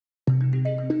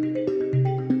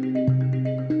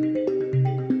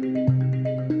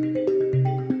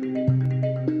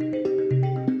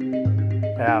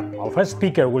Our first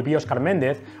speaker will be Óscar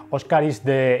Méndez. Óscar is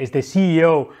the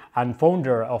CEO and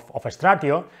founder of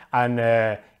Stratio,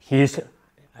 and he's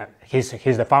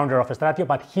the founder of Stratio,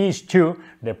 but he's too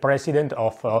the president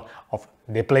of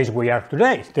the place we are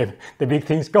today, the Big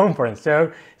Things Conference.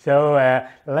 So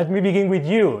let me begin with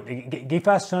you. Give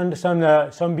us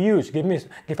some views.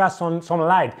 Give us some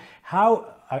light. How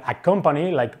a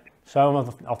company like some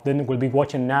of them will be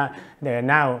watching now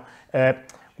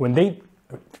when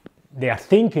they are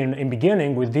thinking in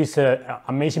beginning with these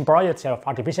amazing projects of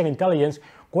artificial intelligence,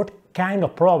 what kind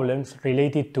of problems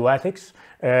related to ethics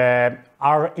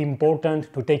are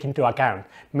important to take into account?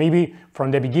 Maybe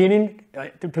from the beginning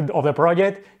of the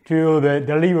project to the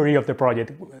delivery of the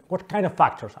project. What kind of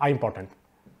factors are important?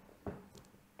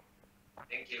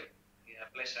 Thank you. It's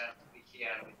a pleasure to be here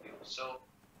with you. So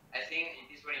I think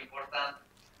it is very important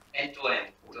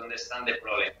end-to-end to understand the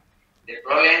problem. The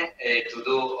problem to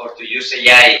do or to use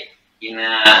AI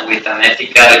with an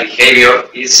ethical behavior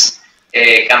is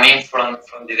coming from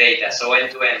the data. So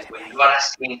end-to-end, when you are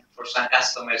asking for some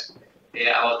customers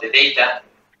about the data,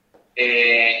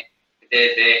 the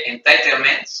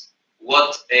entitlements,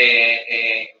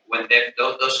 when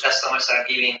those customers are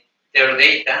giving their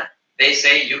data, they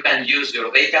say you can use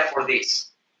your data for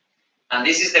this. And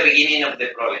this is the beginning of the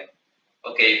problem.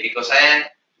 Okay, because I am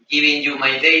giving you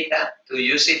my data to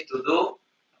use it to do a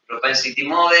propensity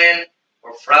model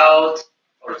or fraud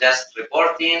or just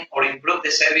reporting or improve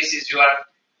the services you are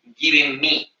giving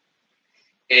me.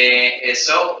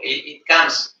 So it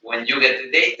comes when you get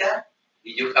the data,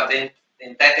 you have the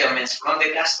entitlements from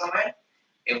the customer,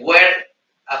 and where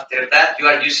after that you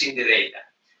are using the data.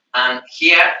 And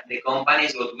here the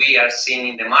companies, what we are seeing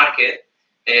in the market,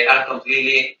 are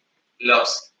completely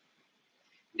lost.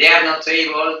 They are not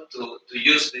able to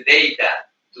use the data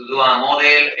to do a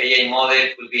model, AI model,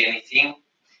 could be anything,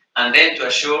 and then to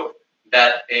assure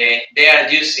that they are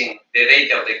using the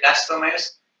data of the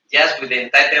customers just with the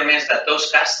entitlements that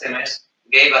those customers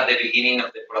gave at the beginning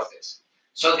of the process.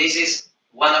 So this is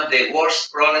one of the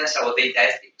worst problems about data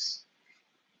ethics.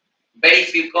 Very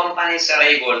few companies are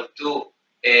able to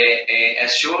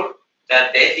assure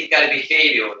that the ethical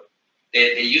behavior,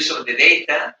 the use of the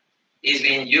data is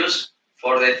being used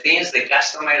for the things the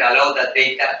customer allow that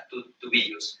data to be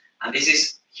used. And this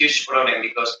is a huge problem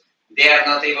because they are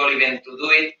not able even to do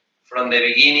it from the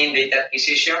beginning, data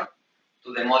acquisition,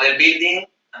 to the model building,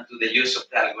 and to the use of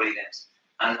the algorithms.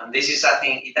 And this is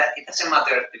something, it doesn't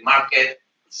matter the market,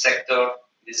 the sector,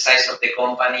 the size of the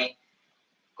company.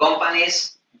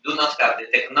 Companies do not have the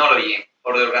technology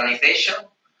or the organization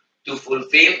to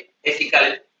fulfill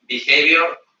ethical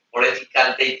behavior or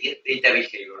ethical data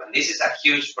behavior. And this is a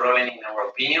huge problem in our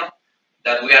opinion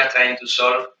that we are trying to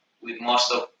solve with most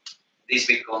of these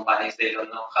big companies. They don't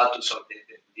know how to solve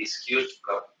this huge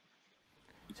problem.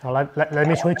 So let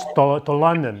me switch to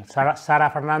London.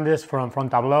 Sara Fernandes from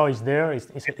Tableau is there,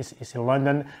 is in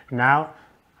London now.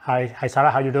 Hi Sara,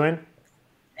 how are you doing?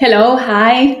 Hello,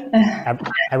 hi.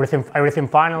 Everything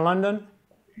fine in London?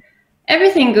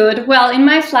 Everything good. Well, in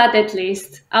my flat at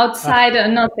least. Outside,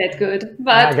 not that good.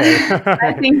 But okay.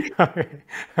 I think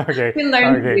we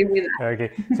learn to live with that.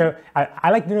 Okay. So I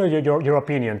like to know your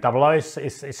opinion. Tableau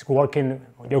is working.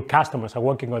 Your customers are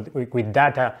working with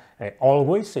data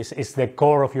always. It's the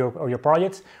core of your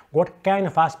projects. What kind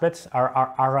of aspects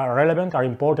are relevant, are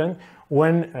important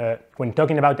when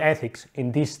talking about ethics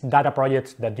in these data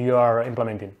projects that you are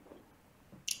implementing?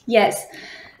 Yes.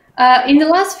 In the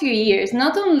last few years,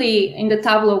 not only in the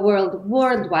Tableau world,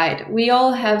 worldwide, we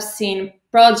all have seen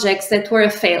projects that were a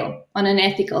fail on an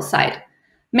ethical side,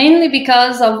 mainly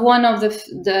because of one of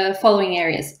the following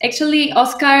areas. Actually,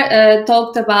 Óscar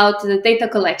talked about the data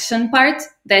collection part.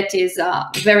 That is a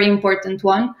very important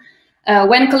one.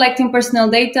 When collecting personal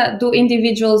data, do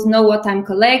individuals know what I'm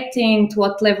collecting? To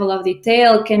what level of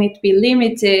detail? Can it be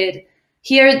limited?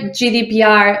 Here,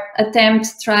 GDPR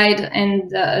attempts tried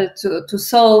and to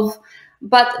solve,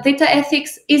 but data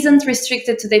ethics isn't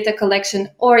restricted to data collection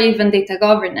or even data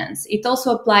governance. It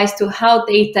also applies to how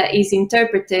data is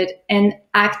interpreted and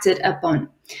acted upon.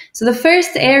 So the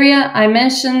first area I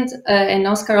mentioned, and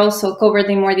Óscar also covered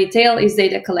in more detail, is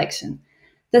data collection.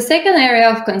 The second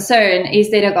area of concern is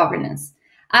data governance.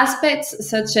 Aspects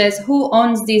such as who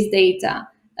owns this data,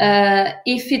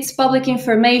 if it's public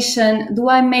information, do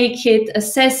I make it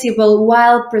accessible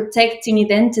while protecting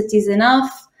identities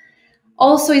enough?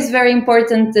 Also is very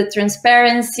important the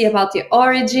transparency about the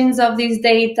origins of this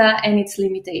data and its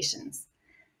limitations.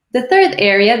 The third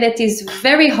area that is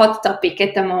very hot topic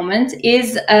at the moment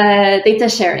is data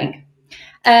sharing.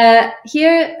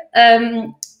 Here,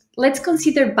 let's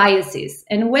consider biases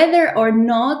and whether or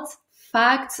not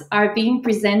facts are being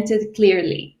presented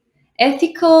clearly.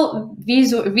 Ethical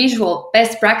visual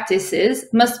best practices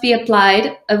must be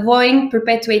applied, avoiding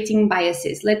perpetuating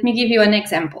biases. Let me give you an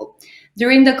example.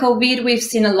 During the COVID, we've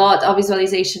seen a lot of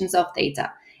visualizations of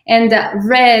data, and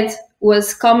red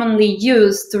was commonly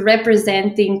used to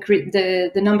represent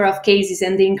the number of cases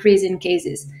and the increase in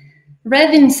cases.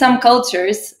 Red in some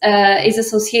cultures is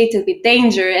associated with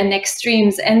danger and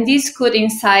extremes, and this could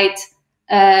incite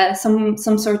some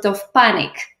sort of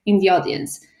panic in the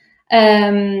audience.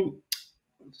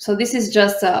 So this is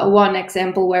just one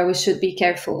example where we should be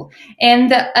careful.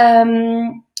 And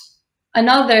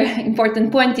another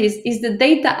important point is the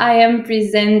data I am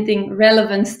presenting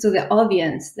relevance to the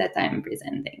audience that I am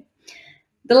presenting.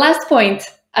 The last point,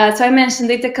 so I mentioned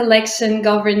data collection,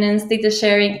 governance, data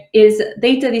sharing, is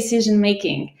data decision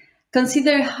making.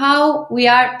 Consider how we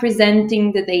are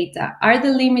presenting the data. Are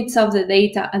the limits of the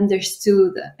data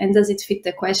understood, and does it fit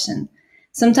the question?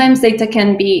 Sometimes data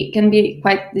can be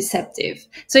quite deceptive.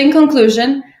 So in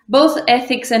conclusion, both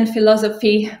ethics and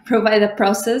philosophy provide a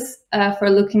process for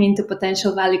looking into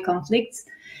potential value conflicts.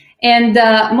 And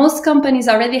most companies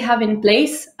already have in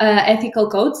place ethical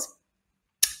codes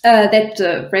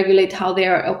that regulate how they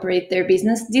operate their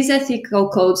business. These ethical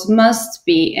codes must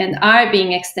be and are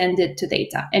being extended to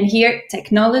data. And here,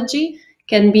 technology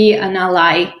can be an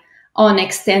ally on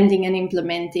extending and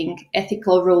implementing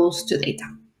ethical rules to data.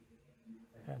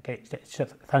 Okay, so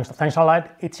thanks a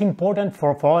lot. It's important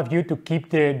for all of you to keep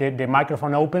the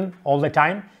microphone open all the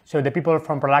time, so the people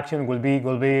from production will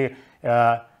be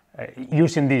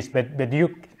using this. But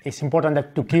it's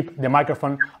important to keep the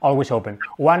microphone always open.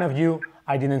 One of you,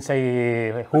 I didn't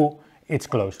say who, it's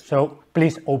closed, so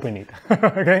please open it.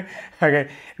 Okay.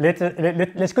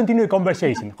 Let's continue the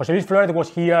conversation. José Luis Flórez was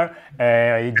here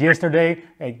yesterday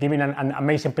giving an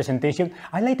amazing presentation.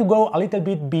 I'd like to go a little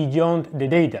bit beyond the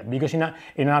data, because in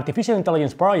an artificial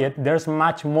intelligence project, there's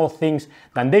much more things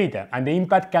than data, and the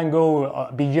impact can go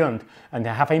beyond and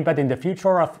have an impact in the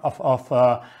future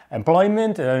of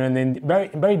employment and in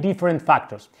very different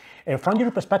factors. From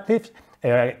your perspective,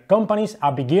 companies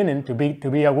are beginning to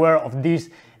be aware of these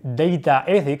data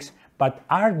ethics, but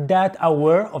are that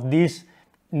aware of these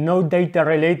no data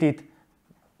related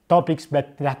topics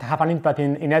but that have an impact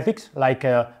in ethics, like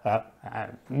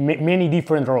many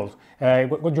different roles?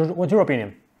 What's your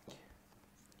opinion?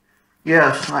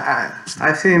 Yes,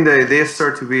 I think they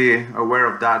start to be aware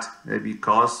of that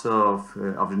because of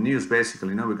the news,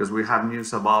 basically, because we have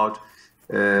news about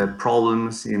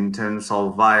problems in terms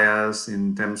of bias,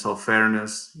 in terms of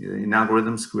fairness, in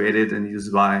algorithms created and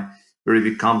used by very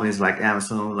big companies like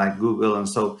Amazon, like Google, and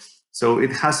so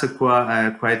it has a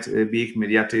quite a big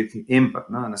mediatic impact.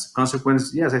 And as a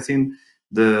consequence, yes, I think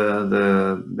they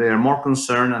are more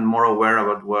concerned and more aware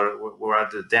about where are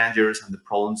the dangers and the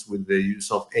problems with the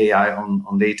use of AI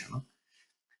on data.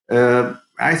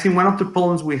 I think one of the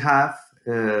problems we have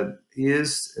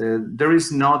is there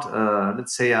is not,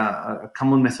 let's say, a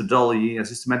common methodology, a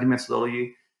systematic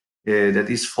methodology that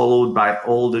is followed by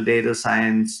all the data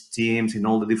science teams in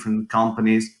all the different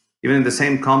companies. Even in the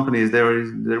same companies,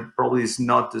 there probably is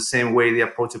not the same way they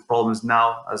approach the problems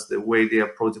now as the way they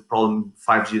approached the problem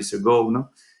 5 years ago.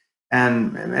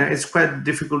 And it's quite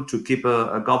difficult to keep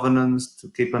a governance, to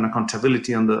keep an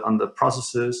accountability on the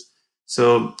processes.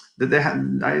 So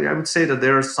I would say that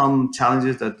there are some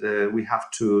challenges that we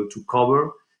have to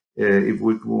cover if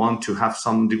we want to have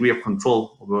some degree of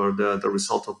control over the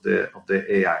result of the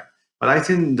AI. But I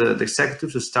think the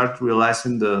executives should start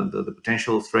realizing the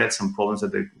potential threats and problems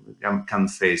that they can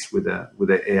face with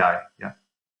the AI. Yeah.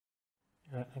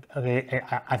 Okay,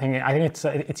 I think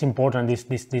it's important,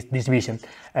 this vision.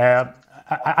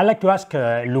 I'd like to ask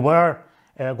Louvere,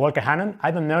 Walker-Hannon.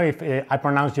 I don't know if I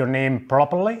pronounced your name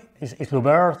properly. Is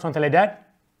Louvere something like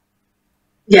that?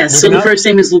 Yes. So the first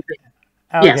name is Louvere.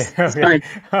 Okay, yes, okay.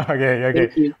 Okay.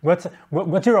 Thank you.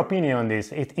 What's your opinion on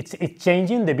this? It's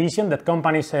changing the vision that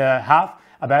companies have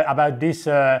about these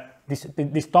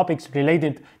topics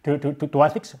related to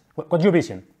ethics. What's your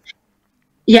vision?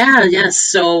 Yes.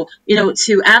 So,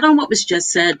 to add on what was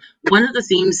just said, one of the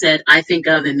themes that I think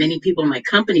of and many people in my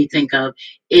company think of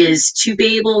is to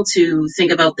be able to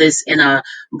think about this in a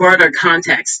broader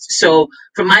context. So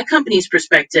from my company's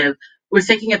perspective, we're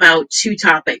thinking about two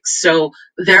topics. So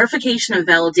verification and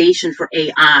validation for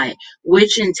AI,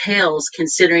 which entails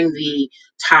considering the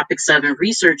topics of and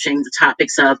researching the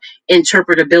topics of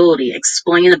interpretability,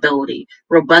 explainability,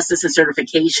 robustness, and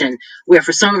certification, where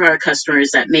for some of our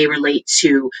customers that may relate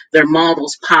to their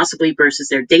models possibly versus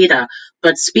their data.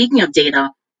 But speaking of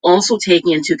data, also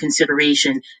taking into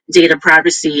consideration data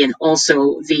privacy and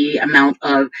also the amount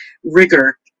of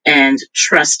rigor and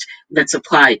trust that's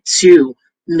applied to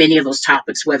many of those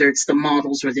topics, whether it's the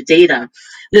models or the data.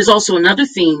 There's also another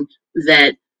theme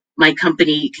that my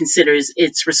company considers,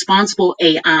 it's responsible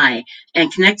AI,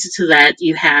 and connected to that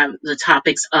you have the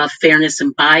topics of fairness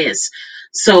and bias.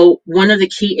 So one of the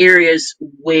key areas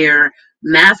where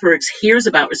Mathworks hears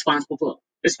about responsible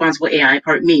AI,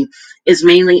 pardon me, is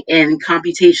mainly in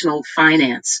computational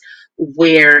finance,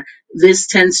 where this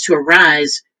tends to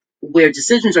arise where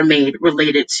decisions are made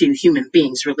related to human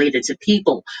beings, related to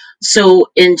people. So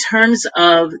in terms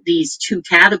of these two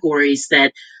categories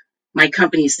that my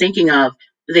company is thinking of,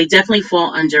 they definitely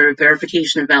fall under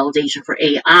verification and validation for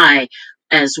AI,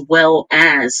 as well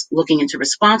as looking into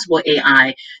responsible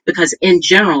AI, because in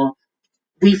general,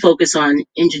 we focus on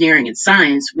engineering and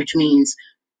science, which means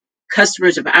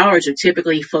customers of ours are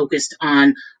typically focused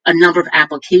on a number of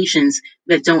applications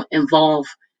that don't involve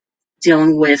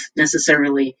dealing with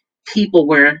necessarily people,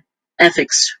 where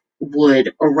ethics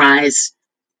would arise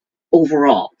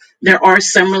overall. There are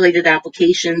some related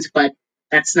applications, but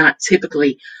that's not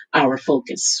typically our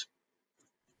focus.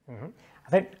 Mm-hmm. I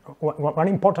think one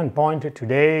important point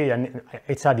today, and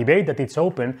it's a debate that it's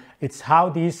open, it's how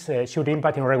this should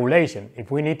impact in regulation.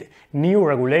 If we need new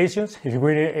regulations, if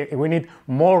we need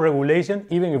more regulation,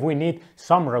 even if we need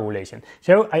some regulation.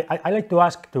 So I like to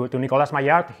ask to Nicolas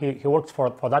Maillard, he works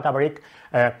for Databricks,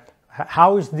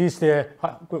 how is this,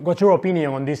 what's your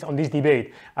opinion on this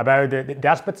debate about the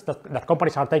aspects that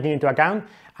companies are taking into account,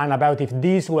 and about if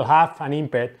this will have an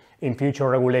impact in future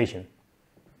regulation?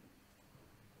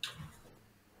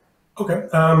 Okay,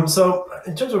 so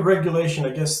in terms of regulation, I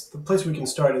guess the place we can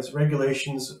start is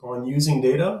regulations on using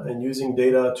data, and using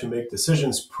data to make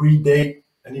decisions predate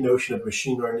any notion of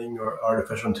machine learning or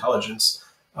artificial intelligence.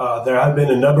 There have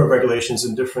been a number of regulations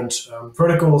in different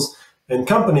verticals and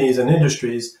companies and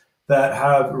industries that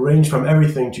have ranged from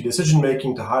everything to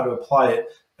decision-making to how to apply it.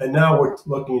 And now we're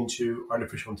looking into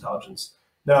artificial intelligence.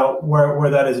 Now, where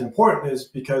that is important is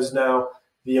because now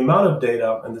the amount of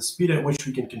data and the speed at which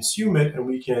we can consume it and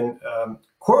we can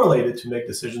correlate it to make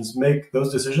decisions, make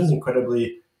those decisions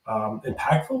incredibly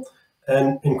impactful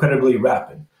and incredibly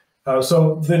rapid.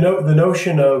 So the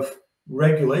notion of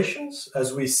regulations,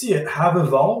 as we see it, have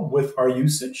evolved with our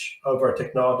usage of our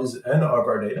technologies and of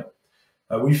our data.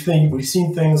 We've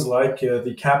seen things like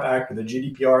the CAP Act or the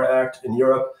GDPR Act in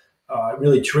Europe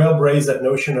really trailblaze that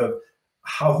notion of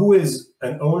who is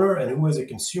an owner and who is a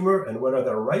consumer, and what are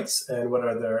their rights and what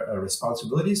are their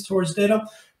responsibilities towards data.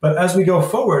 But as we go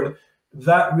forward,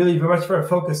 that really very much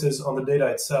focuses on the data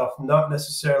itself, not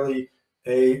necessarily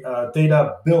a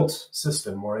data built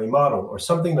system or a model or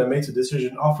something that makes a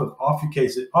decision off of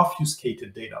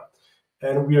obfuscated data.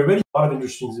 And we already have a lot of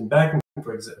industries in banking,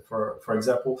 for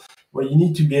example, where you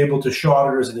need to be able to show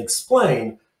auditors and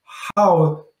explain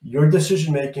how your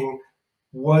decision making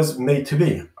was made to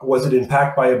be. Was it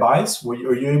impacted by a bias? Are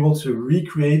you able to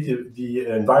recreate the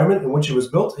environment in which it was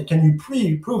built? And can you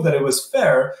prove that it was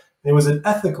fair and it was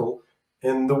ethical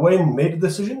in the way it made the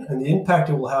decision and the impact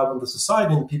it will have on the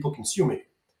society and people consuming it?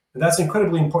 And that's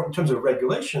incredibly important in terms of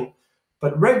regulation.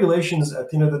 But regulations, at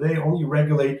the end of the day, only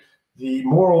regulate the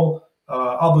moral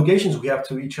obligations we have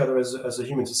to each other as a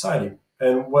human society.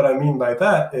 And what I mean by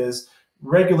that is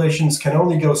regulations can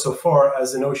only go so far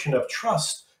as the notion of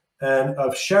trust and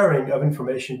of sharing of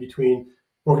information between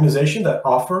organizations that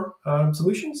offer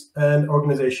solutions and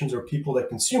organizations or people that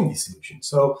consume these solutions.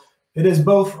 So it is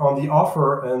both on the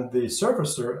offer and the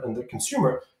servicer and the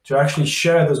consumer to actually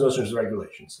share those notions of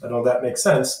regulations. I know that makes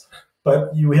sense,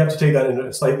 but we have to take that in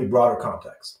a slightly broader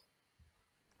context.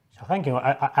 So thank you.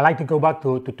 I like to go back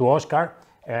to Óscar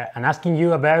and asking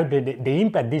you about the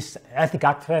impact this ethical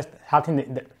aspect has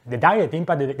in the direct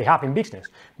impact that they have in business.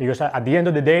 Because at the end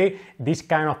of the day, these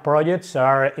kind of projects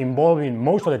are involving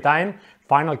most of the time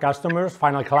final customers,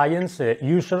 final clients,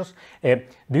 users. Do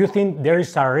you think there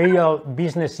is a real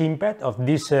business impact of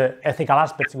these ethical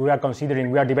aspects we are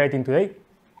debating today?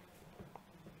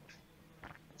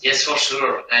 Yes, for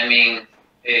sure. I mean,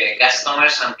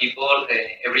 customers and people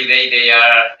every day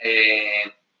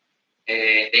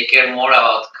they care more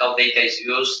about how data is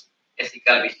used,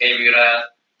 ethical, behavioral,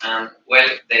 and well,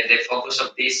 the focus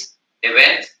of this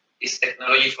event is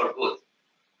technology for good.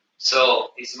 So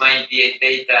is my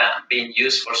data being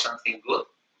used for something good?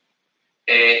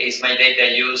 Is my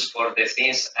data used for the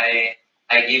things I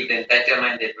give the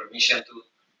entitlement, the permission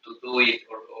to do it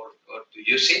or to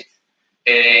use it?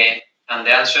 And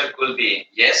the answer could be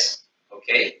yes,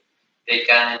 okay. They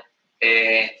can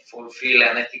fulfill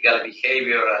an ethical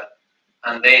behavior,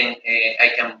 and then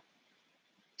I can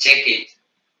check it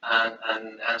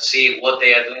and see what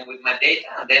they are doing with my data,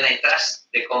 and then I trust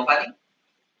the company.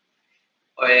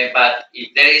 but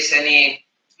if there is any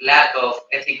lack of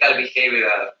ethical behavior,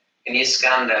 any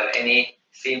scandal,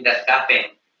 anything that happened,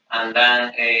 and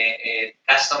then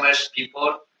customers,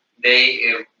 people, they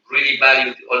really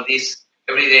value all this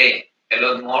every day a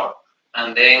lot more.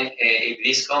 And then if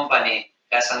this company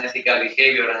has an ethical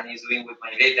behavior and is doing with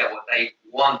my data what I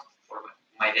want for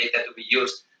my data to be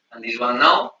used, and this one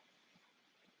no,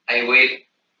 I will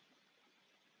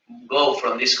go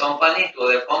from this company to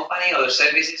other company, other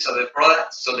services, other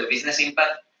products. So the business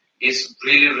impact is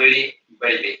really, really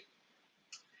very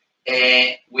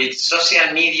big. With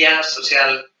social media,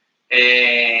 social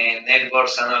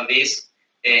networks and all this,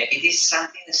 it is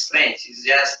something strange. It's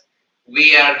just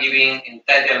we are giving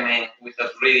entitlement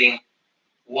without reading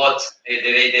what the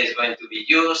data is going to be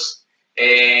used.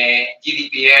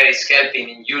 GDPR is helping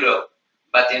in Europe,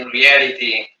 but in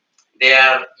reality, they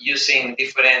are using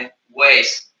different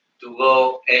ways to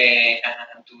go and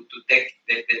to take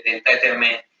the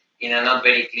entitlement in a not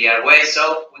very clear way.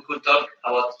 So we could talk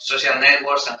about social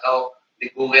networks and how the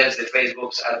Googles, the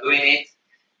Facebooks are doing it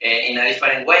in a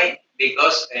different way,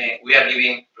 because we are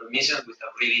giving permissions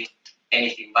without reading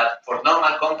anything. But for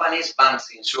normal companies,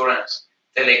 banks, insurance,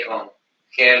 telecom,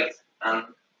 health, and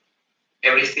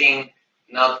everything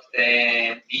not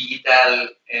digital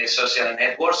social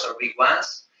networks or big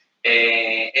ones,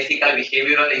 ethical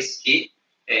behavioral is key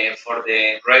for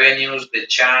the revenues, the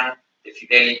churn, the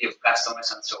fidelity of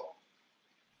customers, and so on.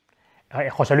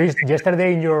 Jose Luis,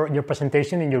 yesterday in your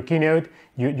presentation, in your keynote,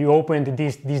 you opened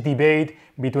this debate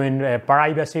between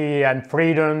privacy and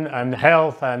freedom and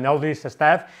health and all this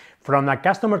stuff. From a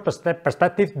customer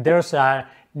perspective, there's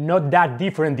not that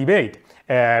different debate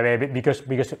because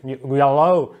we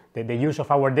allow the use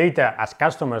of our data as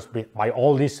customers by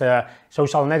all these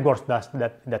social networks that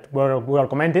we are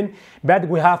commenting. But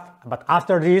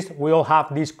after this, we all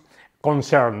have these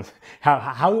concerns.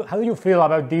 How do you feel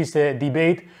about this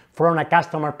debate from a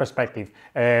customer perspective?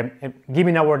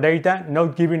 Giving our data,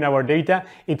 not giving our data,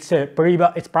 it's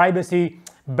privacy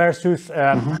versus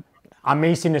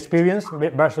amazing experience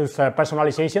versus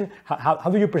personalization. How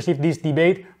do you perceive this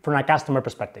debate from a customer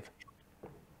perspective?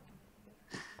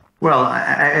 Well,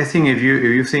 I think if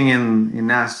you think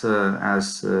in us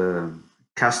as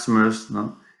customers,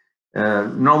 no?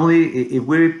 Normally, if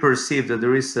we perceive that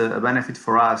there is a benefit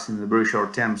for us in the very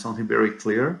short term, something very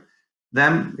clear,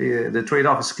 then the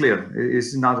trade-off is clear.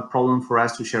 It's not a problem for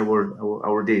us to share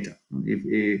our data.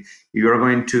 If you're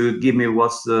going to give me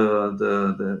what's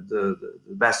the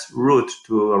best route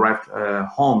to arrive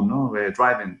home, no,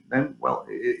 driving, then well,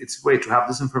 it's great to have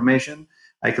this information.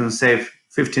 I can save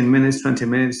 15 minutes, 20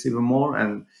 minutes, even more,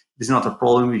 and it's not a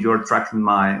problem if you're tracking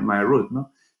my route. No?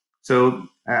 So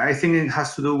I think it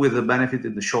has to do with the benefit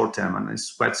in the short term, and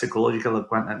it's quite psychological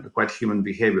and quite human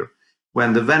behavior.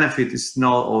 When the benefit is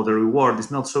not, or the reward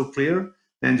is not so clear,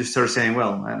 then you start saying,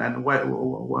 well, and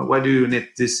why do you need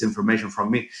this information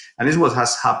from me? And this is what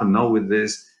has happened now with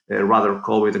this rather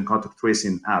COVID and contact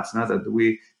tracing apps, now that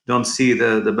we don't see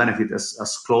the benefit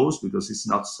as close because it's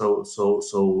not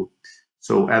so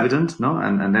evident, no?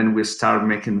 And then we start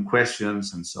making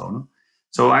questions and so on.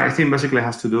 So I think basically it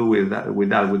has to do with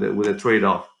the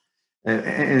trade-off.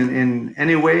 In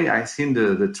any way, I think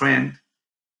the trend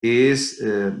is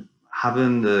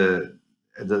having the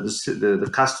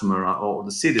customer or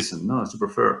the citizen, no, as you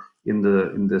prefer, in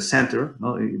the center,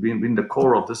 no, in the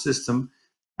core of the system.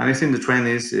 And I think the trend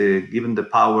is given the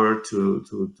power to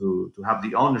have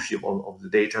the ownership of the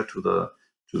data to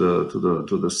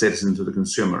the citizen, to the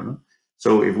consumer. No?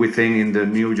 So if we think in the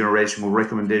new generation of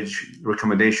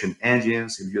recommendation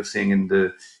engines, if you think in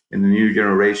the new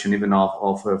generation even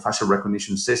of facial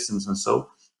recognition systems and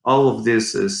so, all of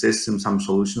these systems and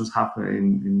solutions have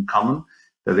in common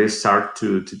that they start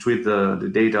to treat the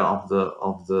data of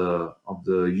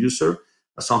the user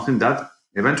as something that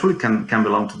eventually can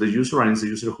belong to the user, and it's the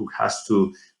user who has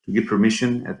to give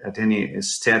permission at any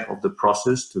step of the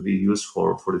process to be used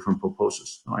for different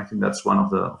purposes. I think that's one of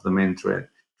the main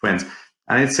trends.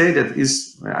 And I'd say that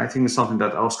I think it's something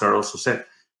that Óscar also said.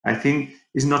 I think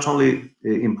it's not only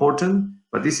important,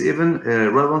 but it's even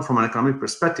relevant from an economic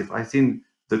perspective. I think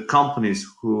the companies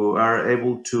who are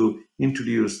able to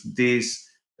introduce this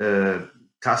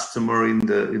customer in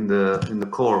the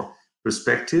core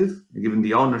perspective, given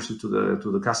the ownership to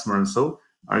the customer and so,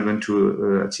 are going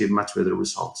to achieve much better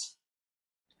results.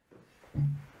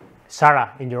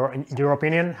 Sara, in your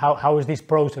opinion, how is this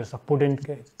process of putting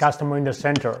customer in the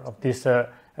center of these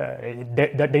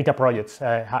data projects?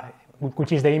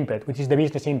 Which is the impact? Which is the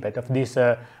business impact of these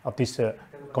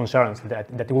concerns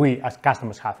that we as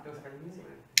customers have?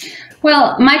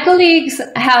 Well, my colleagues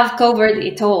have covered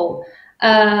it all.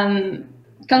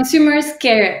 consumers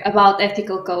care about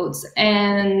ethical codes,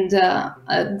 and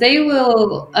they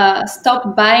will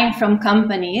stop buying from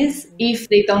companies if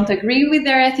they don't agree with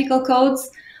their ethical codes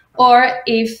or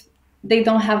if they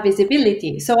don't have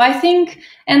visibility. So I think,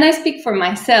 and I speak for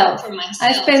myself,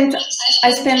 I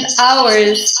spend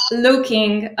hours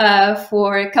looking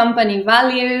for company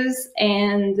values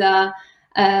and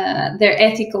their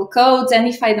ethical codes, and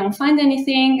if I don't find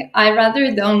anything, I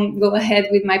rather don't go ahead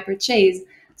with my purchase.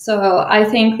 So I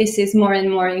think this is more and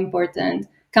more important.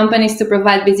 Companies to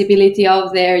provide visibility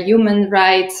of their human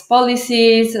rights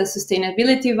policies,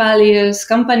 sustainability values,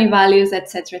 company values,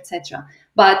 etc., etc.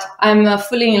 But I'm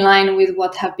fully in line with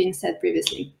what have been said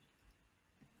previously.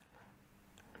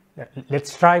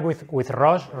 Let's try with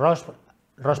Ross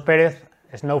Perez,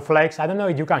 Snowflakes. I don't know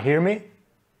if you can hear me.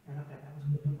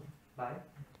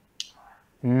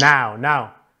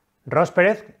 Now, Ross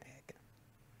Perez.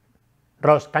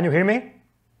 Ross, can you hear me?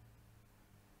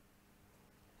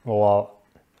 Well,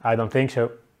 I don't think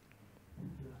so.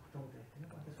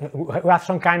 We have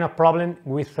some kind of problem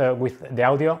with the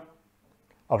audio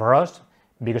of Ross,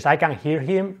 because I can hear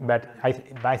him, but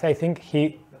I think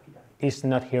he is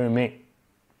not hearing me.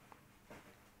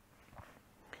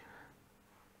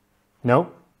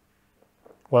 No?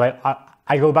 Well,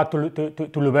 I go back to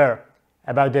Louvere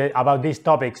about these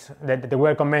topics that we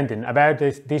were commenting, about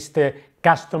these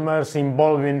customers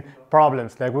involving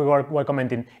problems that we were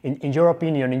commenting. In your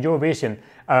opinion, in your vision,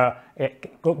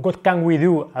 what can we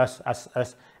do as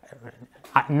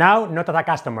now, not as a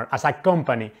customer, as a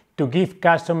company, to give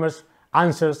customers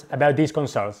answers about these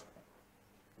concerns?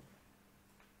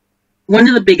 One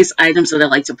of the biggest items that I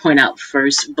like to point out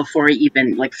first, before I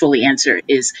even fully answer,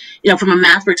 is, from a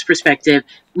Mathworks perspective,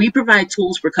 we provide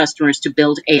tools for customers to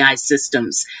build AI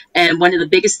systems. And one of the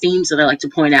biggest themes that I like to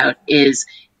point out is,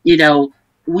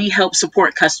 we help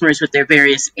support customers with their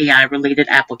various AI-related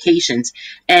applications.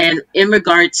 And in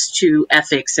regards to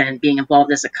ethics and being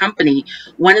involved as a company,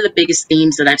 one of the biggest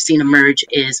themes that I've seen emerge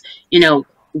is,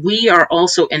 we are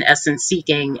also, in essence,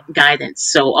 seeking guidance.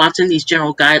 So often these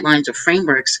general guidelines or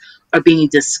frameworks are being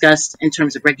discussed in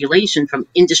terms of regulation from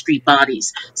industry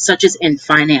bodies, such as in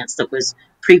finance that was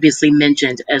previously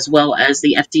mentioned, as well as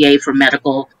the FDA for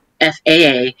medical,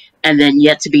 FAA, and then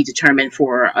yet to be determined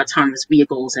for autonomous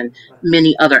vehicles and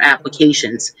many other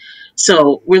applications.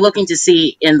 So we're looking to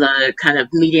see in the kind of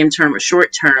medium term or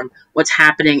short term what's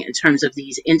happening in terms of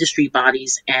these industry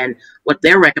bodies and what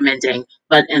they're recommending,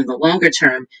 but in the longer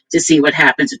term to see what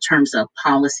happens in terms of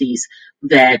policies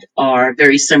that are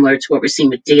very similar to what we're seeing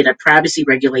with data privacy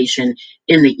regulation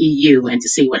in the EU, and to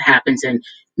see what happens in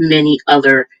many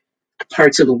other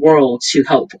parts of the world to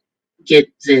help get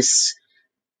this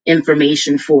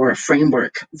information for a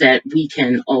framework that we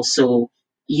can also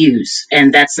use.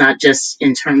 And that's not just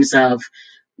in terms of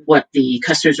what the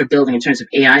customers are building in terms of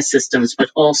AI systems, but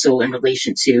also in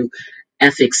relation to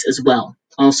ethics as well.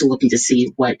 Also looking to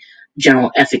see what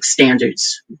general ethics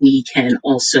standards we can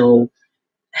also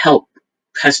help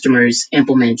customers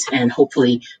implement and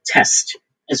hopefully test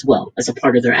as well as a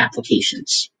part of their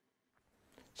applications.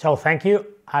 So thank you.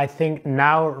 I think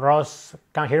now Ross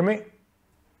can hear me.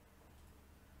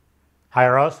 Hi,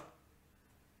 Ross.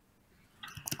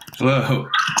 Hello.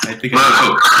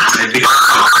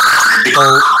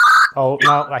 Oh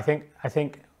no, I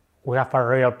think we have a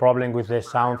real problem with the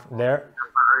sound there.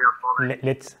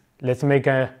 Let's make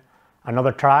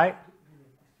another try.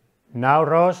 Now,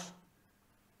 Ross.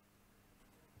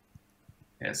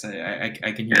 Yes, I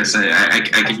can hear. Yes, I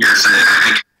can hear.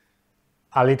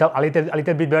 A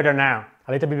little bit better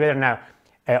now.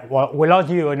 Well, we lost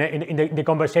you in the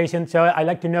conversation, so I'd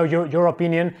like to know your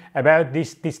opinion about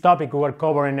this topic we were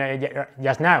covering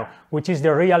just now, which is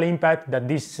the real impact that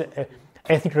these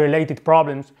ethic-related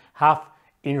problems have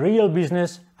in real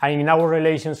business and in our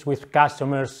relations with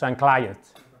customers and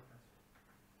clients.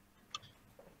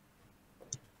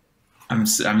 I'm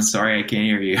sorry, I can't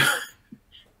hear you.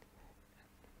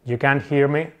 You can't hear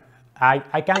me?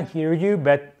 I can hear you,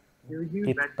 but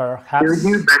it perhaps...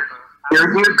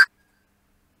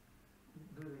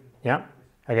 Yeah.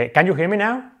 Okay. Can you hear me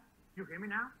now?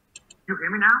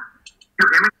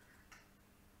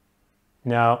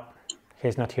 No,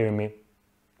 he's not hearing me.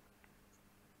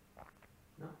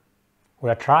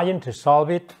 We are trying to solve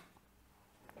it.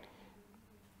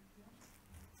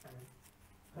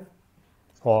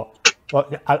 Well,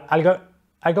 I'll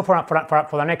go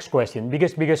for the next question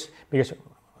because we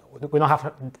don't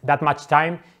have that much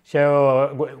time,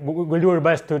 so we'll do our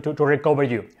best to recover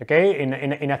you, okay, in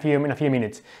a few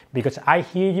minutes, because I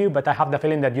hear you, but I have the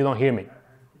feeling that you don't hear me.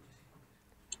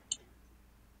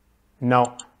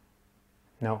 No.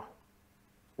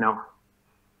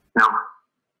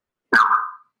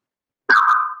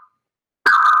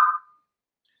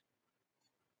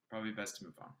 probably best to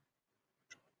move on.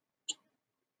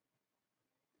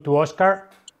 To Óscar.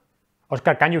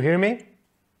 Óscar, can you hear me?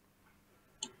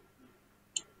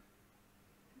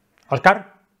 Óscar?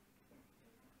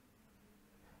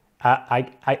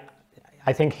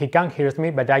 I think he can't hear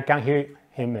me, but I can hear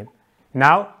him.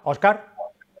 Now, Óscar?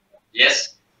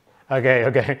 Yes.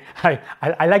 Okay.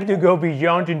 I like to go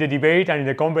beyond in the debate and in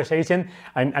the conversation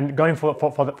and going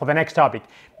for the next topic,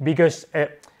 because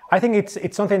I think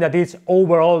it's something that is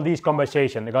overall this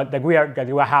conversation that we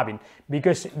are having,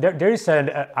 because there is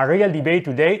a real debate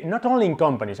today, not only in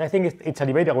companies. I think it's a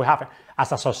debate that we have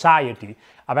as a society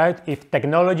about if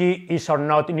technology is or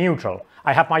not neutral.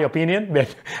 I have my opinion,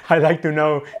 but I'd like to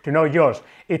know yours.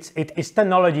 Is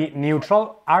technology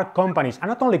neutral? Are companies, and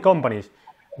not only companies,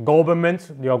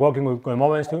 governments, they are working with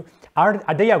governments too, are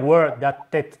they aware that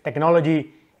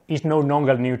technology is no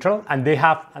longer neutral, and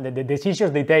the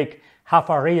decisions they take have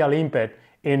a real impact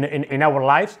in our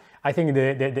lives? I think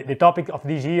the topic of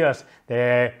these years,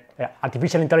 the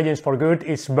artificial intelligence for good,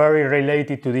 is very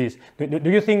related to this. Do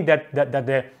you think that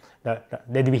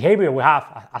the behavior we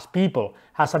have as people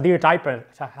has a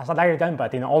direct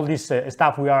impact in all this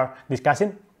stuff we are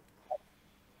discussing?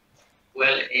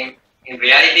 Well, in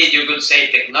reality, you could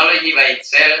say technology by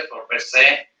itself or per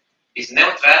se is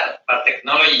neutral, but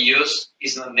technology use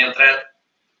is not neutral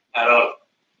at all.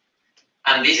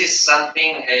 And this is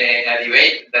something, a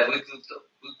debate that we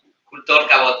could talk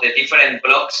about the different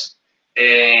blocks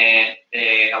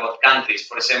about countries.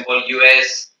 For example,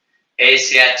 US,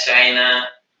 Asia, China,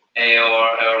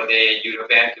 or the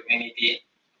European community.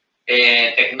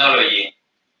 Technology.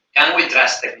 Can we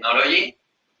trust technology?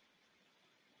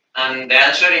 And the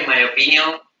answer, in my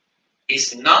opinion,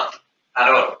 is not at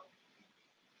all.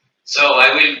 So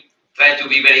I will try to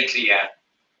be very clear.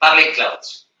 Public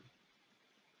clouds.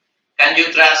 Can you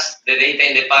trust the data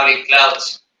in the public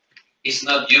clouds is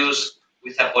not used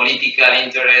with a political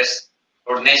interest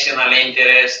or national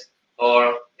interest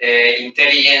or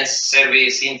intelligence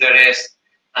service interest,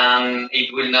 and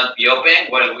it will not be open?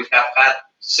 Well, we have had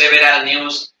several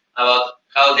news about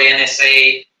how the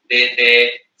NSA,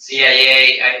 the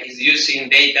CIA is using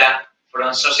data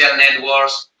from social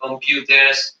networks,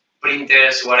 computers,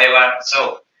 printers, whatever.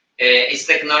 So is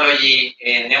technology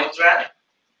neutral?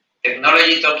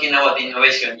 Technology talking about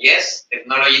innovation, yes.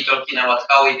 Technology talking about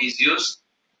how it is used,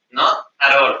 not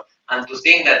at all. And to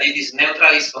think that it is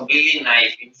neutral is completely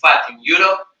naive. In fact, in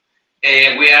Europe,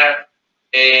 we are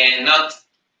not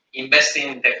investing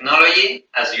in technology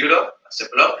as Europe, as a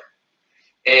bloc.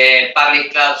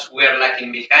 Public clouds, we are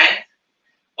lagging behind.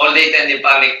 All data in the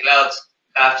public clouds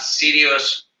have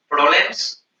serious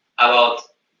problems about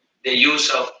the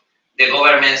use of the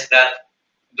governments that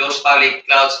those public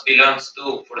clouds belongs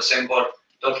to. For example,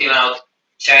 talking about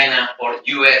China or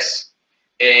US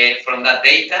from that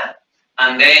data.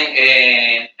 And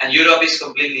then, and Europe is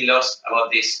completely lost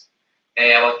about this,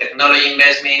 about technology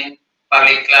investment,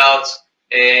 public clouds,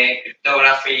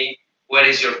 cryptography, where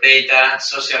is your data,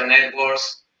 social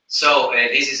networks. So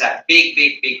this is a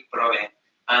big problem.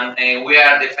 And we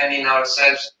are defending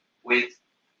ourselves with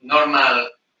normal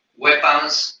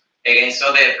weapons against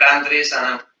other countries,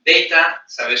 and data,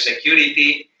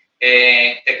 cybersecurity,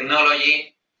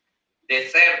 technology. The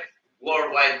third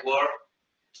worldwide war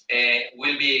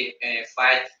will be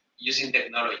fight using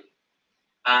technology.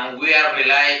 And we are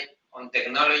relying on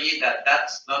technology that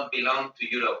does not belong to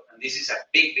Europe. And this is a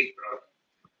big problem,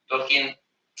 talking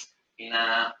in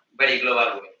a very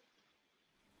global way.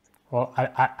 Well,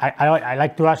 I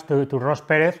like to ask to Ros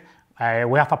Perez.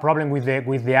 We have a problem with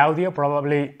the audio.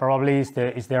 Probably is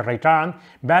the return,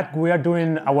 but we are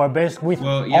doing our best with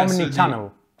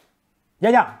omni-channel.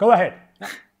 Yeah, go ahead.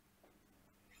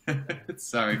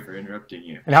 Sorry for interrupting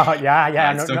you. No, no problem.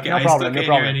 I still can't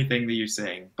hear anything that you're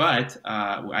saying, but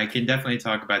I can definitely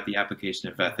talk about the application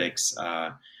of ethics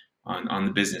on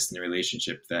the business and the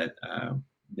relationship that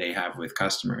they have with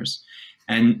customers.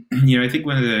 And I think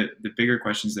one of the bigger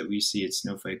questions that we see at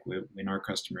Snowflake when our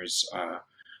customers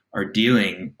are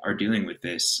dealing with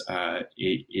this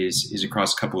is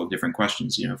across a couple of different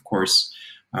questions. Of course,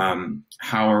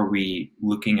 how are we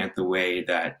looking at the way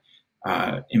that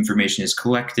information is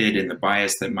collected and the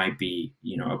bias that might be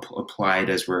applied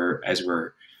as we're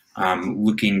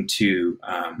looking to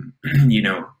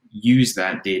use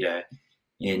that data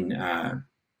in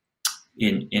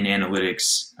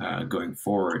analytics going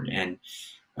forward. And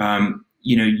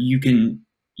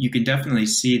you you can definitely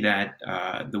see that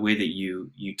the way that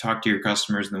you talk to your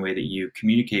customers and the way that you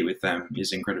communicate with them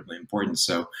is incredibly important.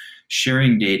 So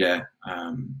sharing data,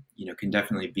 can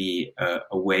definitely be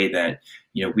a way that,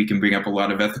 we can bring up a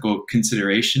lot of ethical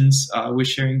considerations with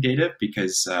sharing data,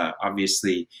 because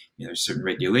obviously, there's certain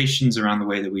regulations around the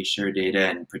way that we share data,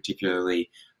 and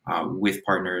particularly with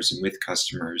partners and with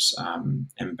customers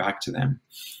and back to them.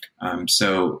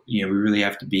 So, we really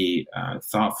have to be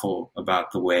thoughtful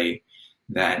about the way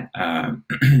that,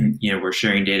 we're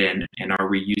sharing data, and are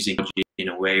we using technology in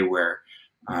a way where,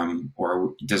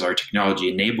 or does our technology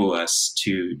enable us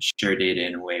to share data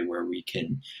in a way where we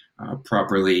can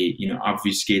properly,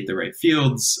 obfuscate the right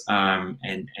fields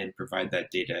and provide that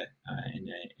data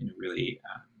in a really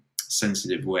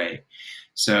sensitive way.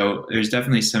 So there's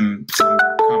definitely some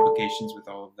complications with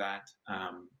all of that,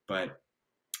 but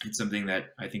it's something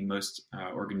that I think most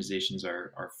organizations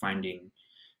are finding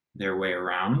their way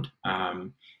around.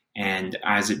 And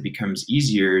as it becomes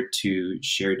easier to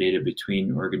share data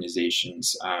between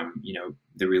organizations,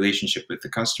 the relationship with the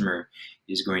customer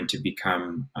is going to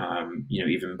become,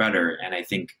 even better. And I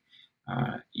think,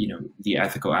 the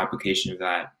ethical application of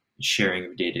that sharing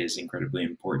of data is incredibly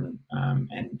important.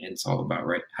 And it's all about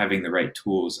having the right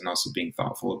tools, and also being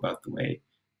thoughtful about the way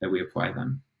that we apply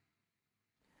them.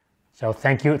 So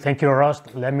thank you, Ross.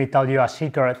 Let me tell you a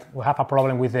secret. We have a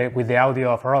problem with the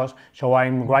audio of Ross, so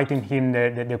I'm writing him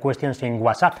the questions in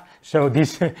WhatsApp. So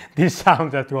this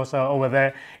sound that was over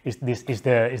there is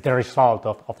the result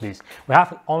of this. We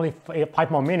have only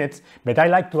 5 more minutes, but I'd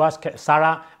like to ask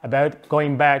Sara about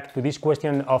going back to this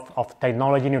question of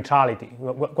technology neutrality.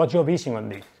 What's your vision on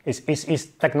this? Is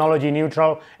technology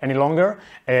neutral any longer?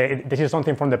 This is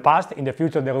something from the past. In the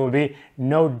future, there will be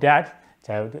no that.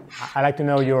 So I'd like to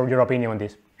know your opinion on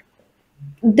this.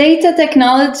 Data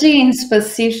technology in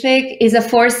specific is a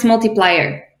force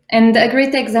multiplier. And a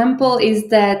great example is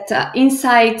that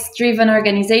insights-driven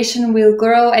organization will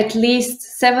grow at least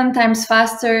 7 times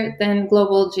faster than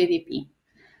global GDP.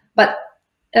 But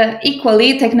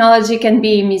equally, technology can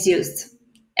be misused.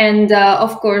 And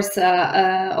of course,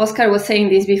 Óscar was saying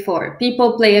this before,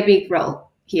 people play a big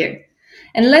role here.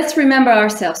 And let's remember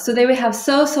ourselves. Today we have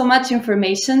so much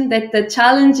information that the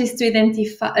challenge is to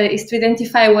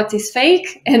identify what is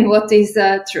fake and what is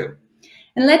true.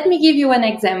 And let me give you an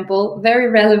example, very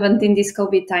relevant in these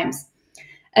COVID times.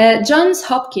 Johns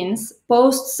Hopkins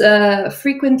posts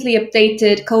frequently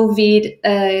updated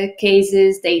COVID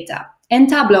cases data, and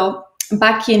Tableau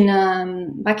back in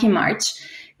March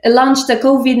launched a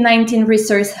COVID-19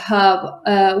 resource hub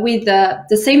with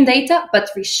the same data, but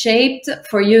reshaped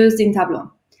for use in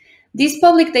Tableau. These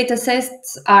public data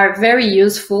sets are very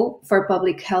useful for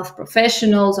public health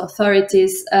professionals,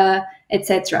 authorities,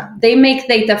 etc. They make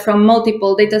data from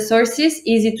multiple data sources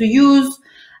easy to use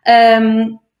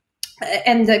and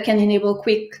can enable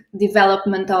quick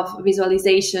development of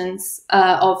visualizations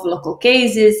of local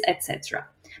cases, etc.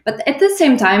 But at the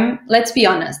same time, let's be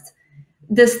honest,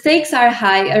 the stakes are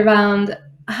high around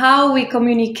how we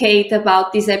communicate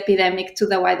about this epidemic to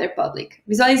the wider public.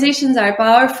 Visualizations are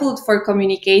powerful for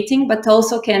communicating, but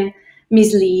also can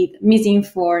mislead,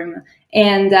 misinform,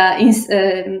 and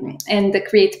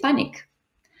create panic.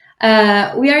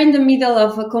 We are in the middle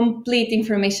of a complete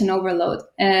information overload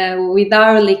with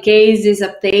hourly cases,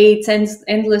 updates, and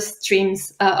endless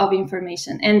streams of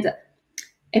information. And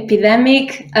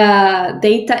epidemic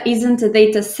data isn't a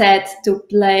data set to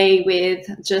play with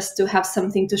just to have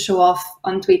something to show off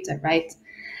on Twitter, right?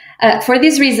 For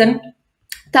this reason,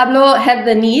 Tableau had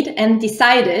the need and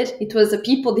decided, it was a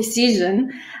people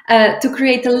decision, to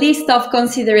create a list of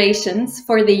considerations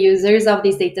for the users of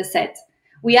this data set.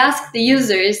 We asked the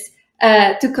users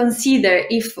to consider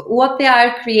if what they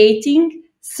are creating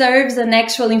serves an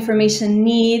actual information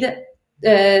need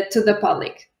to the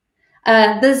public.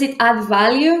 Does it add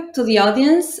value to the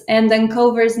audience and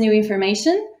uncovers new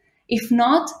information? If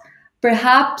not,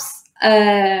 perhaps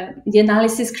the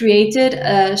analysis created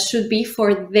should be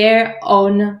for their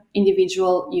own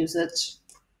individual usage.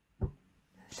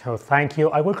 So thank you.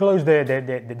 I will close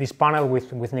this panel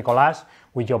with Nicolas,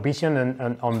 with your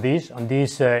vision on this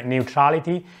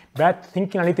neutrality, but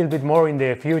thinking a little bit more in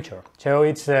the future. So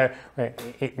it's,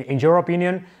 in your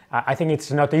opinion, I think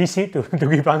it's not easy to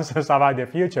give answers about the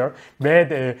future,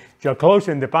 but you're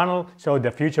closing the panel, so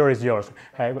the future is yours.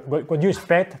 What do you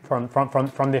expect from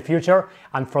the future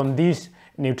and from this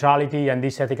neutrality and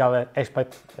this ethical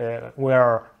aspect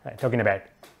we're talking about?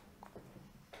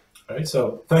 All right,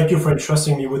 so thank you for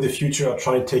entrusting me with the future. I'll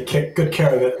try and take good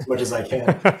care of it as much as I can.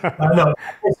 No,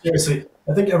 seriously,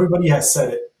 I think everybody has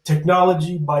said it.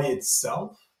 Technology by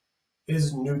itself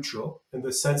is neutral in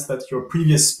the sense that your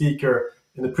previous speaker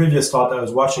in the previous talk that I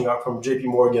was watching out from JP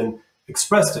Morgan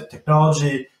expressed it.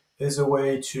 Technology is a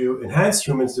way to enhance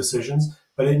humans' decisions,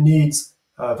 but it needs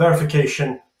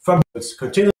verification from humans,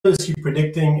 continuously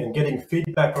predicting and getting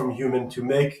feedback from human to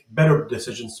make better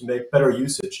decisions, to make better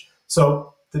usage.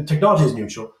 So the technology is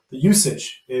neutral. The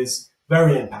usage is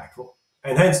very impactful,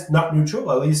 and hence not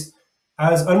neutral, at least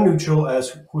as unneutral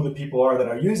as who the people are that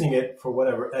are using it for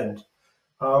whatever end.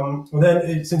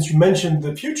 Then, since you mentioned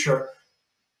the future,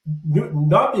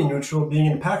 not being neutral,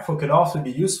 being impactful could also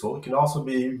be useful. It can also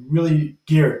be really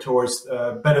geared towards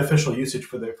beneficial usage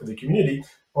for the community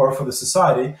or for the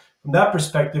society. From that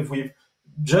perspective, we've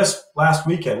just last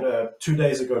weekend, 2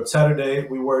 days ago, Saturday,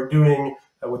 we were doing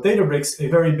with Databricks a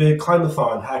very big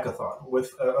climathon hackathon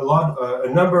with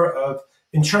a number of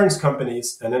insurance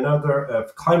companies and another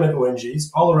climate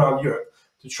ONGs all around Europe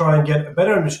to try and get a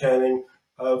better understanding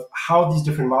of how these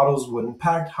different models would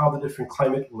impact, how the different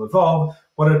climate will evolve,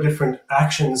 what are different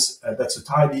actions that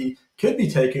society could be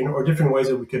taking, or different ways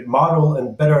that we could model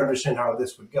and better understand how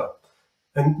this would go.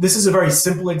 And this is a very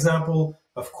simple example.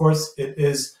 Of course, it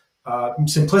is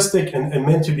simplistic and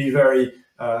meant to be very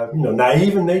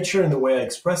naive in nature in the way I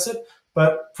express it.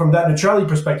 But from that neutrality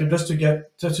perspective, just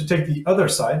to take the other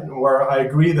side, where I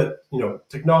agree that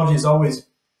technology is always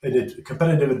a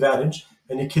competitive advantage,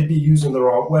 and it could be used in the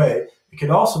wrong way. It can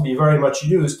also be very much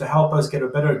used to help us get a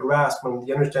better grasp on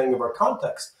the understanding of our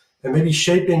context and maybe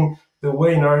shaping the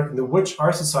way in which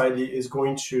our society is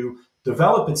going to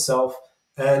develop itself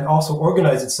and also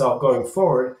organize itself going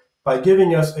forward by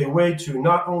giving us a way to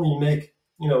not only make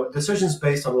decisions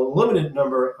based on a limited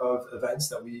number of events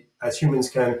that we as humans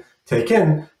can take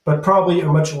in, but probably a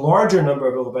much larger number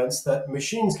of events that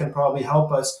machines can probably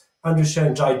help us understand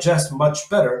and digest much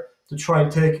better to try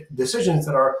and take decisions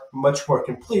that are much more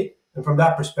complete, and from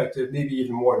that perspective, maybe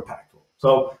even more impactful.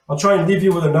 So I'll try and leave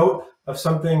you with a note of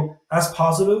something as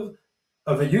positive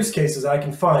of a use case as I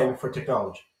can find for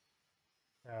technology.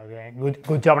 Okay,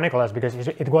 good job, Nicolas, because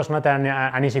it was not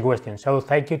an easy question. So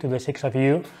thank you to the 6 of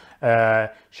you.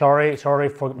 Sorry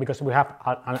because we have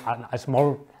a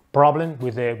small problem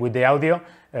with the audio.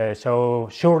 So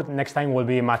sure, next time will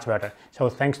be much better. So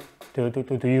thanks to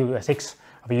you, 6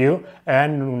 of you,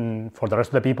 and for the rest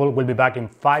of the people, we'll be back in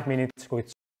 5 minutes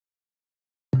with